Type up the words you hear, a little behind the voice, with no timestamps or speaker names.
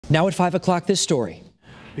Now at 5 o'clock, this story.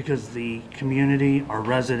 Because the community, our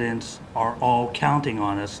residents are all counting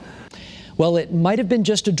on us. Well, it might have been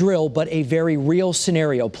just a drill, but a very real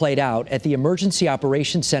scenario played out at the Emergency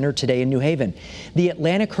Operations Center today in New Haven. The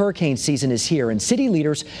Atlantic hurricane season is here, and city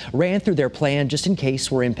leaders ran through their plan just in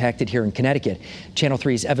case we're impacted here in Connecticut. Channel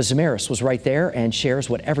 3's Eva Zamaris was right there and shares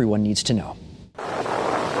what everyone needs to know.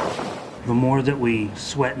 The more that we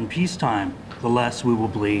sweat in peacetime, the less we will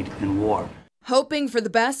bleed in war. Hoping for the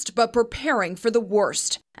best, but preparing for the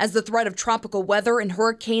worst as the threat of tropical weather and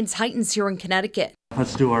hurricanes heightens here in Connecticut.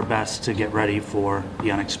 Let's do our best to get ready for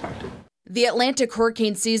the unexpected. The Atlantic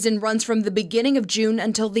hurricane season runs from the beginning of June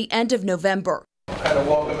until the end of November.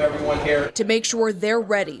 Welcome everyone here. To make sure they're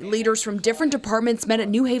ready, leaders from different departments met at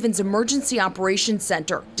New Haven's Emergency Operations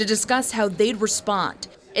Center to discuss how they'd respond.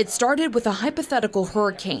 It started with a hypothetical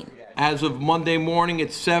hurricane. As of Monday morning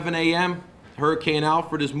at 7 a.m., Hurricane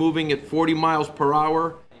Alfred is moving at 40 miles per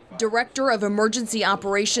hour. Director of Emergency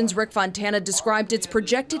Operations Rick Fontana described its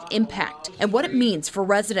projected impact and what it means for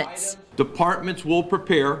residents. Departments will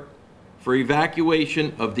prepare for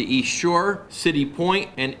evacuation of the East Shore, City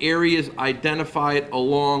Point, and areas identified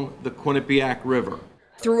along the Quinnipiac River.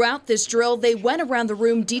 Throughout this drill, they went around the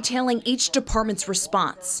room detailing each department's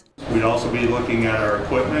response. We'd also be looking at our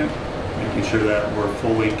equipment, making sure that we're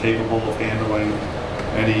fully capable of handling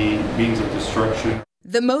any means of destruction.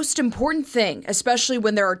 The most important thing, especially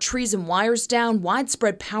when there are trees and wires down,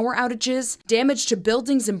 widespread power outages, damage to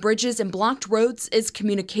buildings and bridges, and blocked roads, is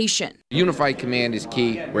communication. Unified command is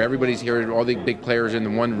key, where everybody's here, all the big players in the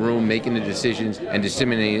one room making the decisions and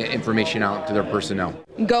disseminating information out to their personnel.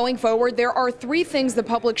 Going forward, there are 3 things the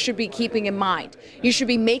public should be keeping in mind. You should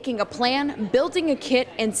be making a plan, building a kit,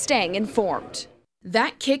 and staying informed.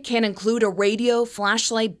 That kit can include a radio,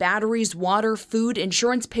 flashlight, batteries, water, food,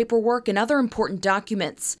 insurance paperwork, and other important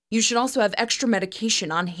documents. You should also have extra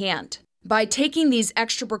medication on hand. By taking these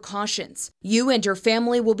extra precautions, you and your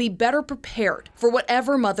family will be better prepared for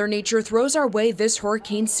whatever Mother Nature throws our way this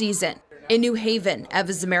hurricane season. In New Haven,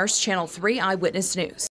 Eva Zamaris, Channel 3 Eyewitness News.